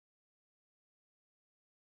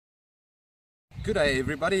Good day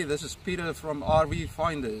everybody, this is Peter from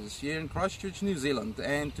RVfinders here in Christchurch, New Zealand,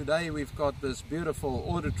 and today we've got this beautiful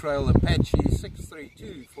Autotrail Apache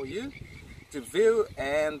 632 for you to view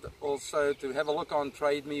and also to have a look on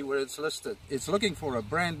Trade Me where it's listed. It's looking for a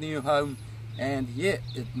brand new home, and yeah,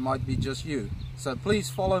 it might be just you. So please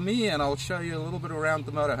follow me and I'll show you a little bit around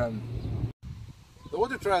the motorhome. The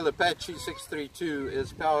Autotrail Apache 632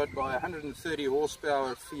 is powered by a 130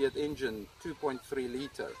 horsepower Fiat engine, 2.3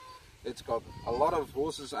 litre. It's got a lot of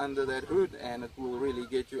horses under that hood, and it will really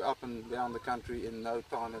get you up and down the country in no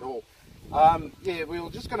time at all. Yeah, we're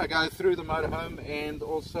just going to go through the motorhome, and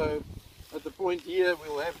also at the point here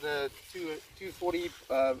we'll have the 240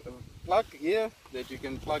 plug here that you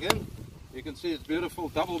can plug in. You can see it's beautiful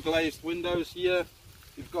double glazed windows here.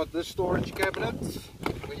 You've got this storage cabinet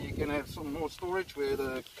where you can have some more storage where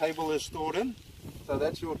the cable is stored in. So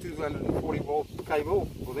that's your 240 volt cable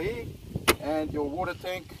for there, and your water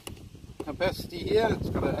tank capacity here.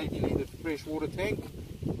 It's got an 80 litre fresh water tank,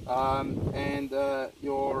 and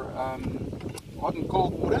your hot and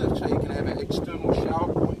cold water, so you can have an external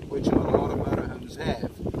shower point, which not a lot of motorhomes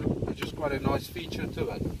have, which is quite a nice feature to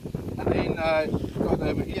it. And then you've got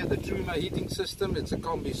over here the Truma heating system. It's a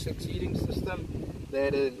Combi 6 heating system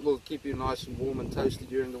that will keep you nice and warm and toasty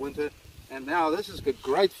during the winter. And now this is a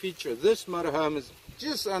great feature. This motorhome is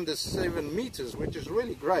just under 7 meters, which is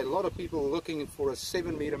really great. A lot of people are looking for a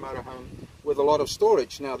 7-meter motorhome with a lot of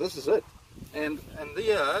storage. Now this is it. And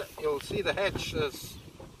there you'll see the hatch is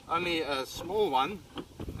only a small one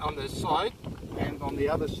on this side, and on the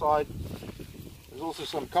other side there's also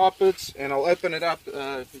some carpets, and I'll open it up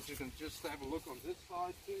so you can just have a look on this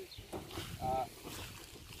side too.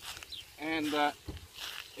 And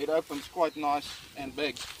it opens quite nice and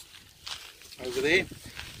big over there.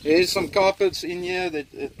 There's some carpets in here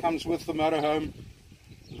that it comes with the motorhome,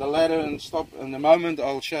 the ladder and stop. In a moment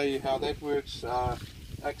I'll show you how that works,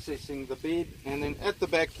 accessing the bed. And then at the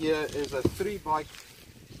back here is a 3 bike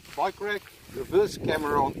rack, reverse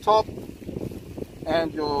camera on top,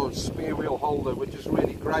 and your spare wheel holder, which is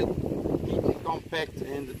really great, neatly compact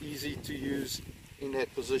and easy to use in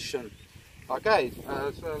that position. Okay,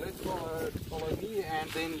 so let's follow me, and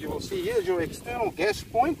then you will see here's your external gas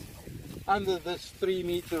point under this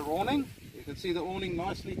 3-meter awning. You can see the awning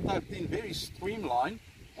nicely tucked in, very streamlined,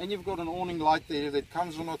 and you've got an awning light there that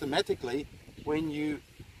comes on automatically when you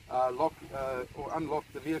lock or unlock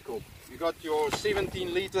the vehicle. You got your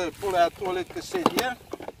 17-litre pull-out toilet cassette here.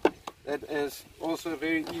 That is also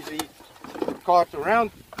very easy to cart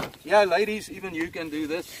around. Yeah, ladies, even you can do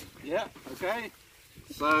this. Yeah, okay.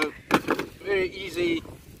 So very easy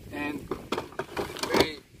and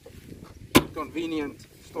very convenient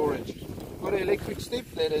storage. Got an electric step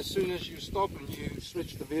that as soon as you stop and you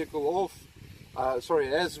switch the vehicle off,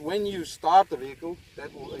 when you start the vehicle,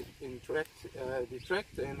 that will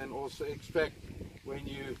detract and then also extract when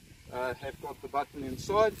you have got the button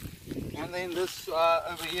inside. And then this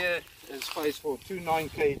over here is space for 2 9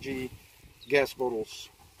 kg gas bottles.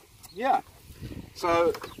 Yeah,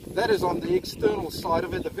 so that is on the external side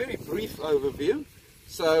of it, a very brief overview.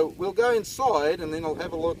 So we'll go inside and then I'll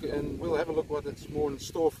have a look, and we'll have a look what it's more in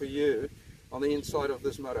store for you on the inside of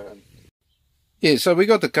this motorhome. Yeah, so we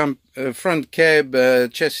got the front cab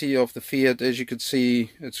chassis of the Fiat. As you can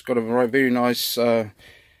see, it's got a very nice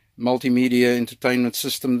multimedia entertainment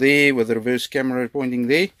system there with a reverse camera pointing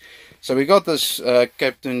there. So we got this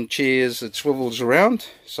captain chairs that swivels around,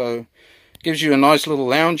 so it gives you a nice little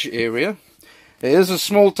lounge area. There is a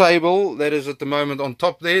small table that is at the moment on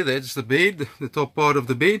top there. That's the bed, the top part of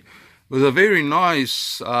the bed, with a very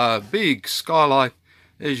nice big skylight.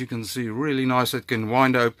 As you can see, really nice. It can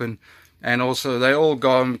wind open, and also they all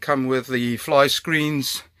come with the fly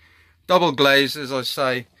screens, double glazed as I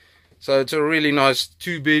say. So it's a really nice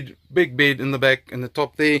big bed in the back and the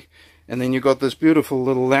top there. And then you got this beautiful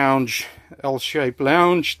little lounge, L-shaped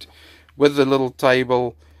lounge with the little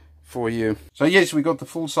table for you. So yes, we got the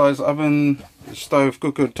full-size oven, stove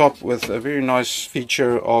cooker top with a very nice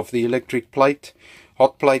feature of the electric plate,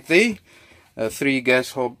 hot plate there, a 3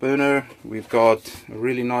 gas hob burner. We've got a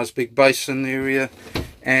really nice big basin area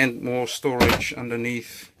and more storage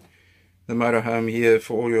underneath the motorhome here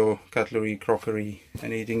for all your cutlery, crockery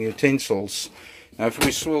and eating utensils. Now if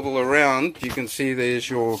we swivel around, you can see there's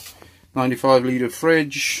your 95-litre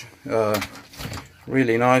fridge,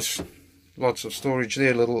 really nice. Lots of storage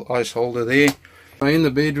there, little ice holder there. In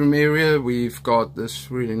the bedroom area we've got this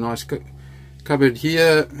really nice cupboard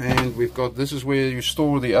here, and we've got, this is where you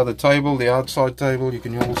store the other table, the outside table. You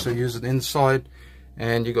can also use it inside,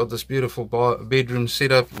 and you got this beautiful bedroom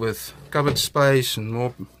setup with cupboard space and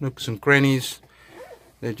more nooks and crannies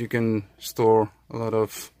that you can store a lot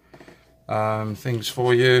of things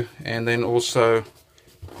for you. And then also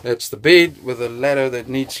that's the bed with a ladder that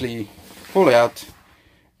neatly pull out,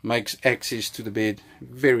 makes access to the bed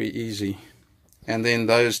very easy. And then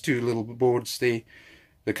those two little boards there,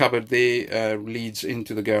 the cupboard there, leads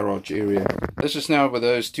into the garage area. This is now with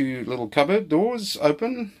those two little cupboard doors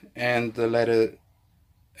open and the ladder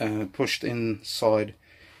pushed inside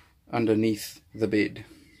underneath the bed.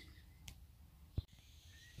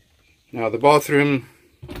 Now the bathroom,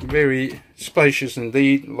 very spacious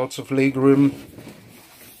indeed, lots of leg room.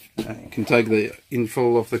 You can take the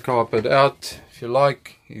infill of the carpet out if you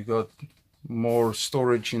like. You've got more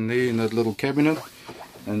storage in there in that little cabinet,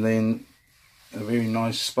 and then a very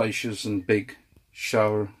nice, spacious and big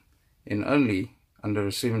shower in only under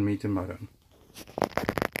a 7-meter motorhome.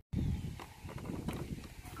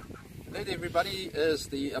 That, everybody, is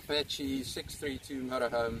the Apache 632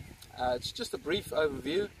 motorhome. It's just a brief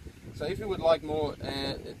overview. So if you would like more,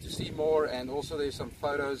 to see more, and also there's some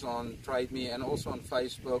photos on Trade Me and also on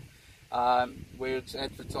Facebook where it's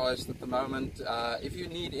advertised at the moment. If you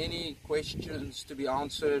need any questions to be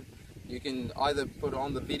answered, you can either put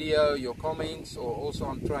on the video your comments or also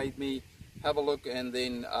on Trade Me. Have a look, and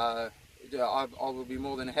then I will be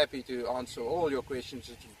more than happy to answer all your questions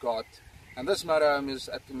that you've got. And this motorhome is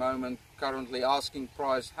at the moment currently asking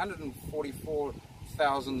price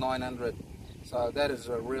 $144,900. So that is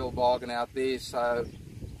a real bargain out there. So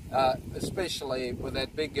especially with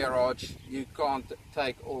that big garage, you can't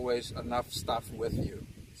take always enough stuff with you.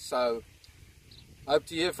 So hope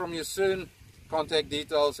to hear from you soon. Contact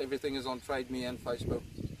details, everything is on Trade Me and Facebook.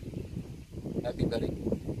 Happy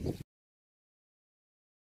bidding.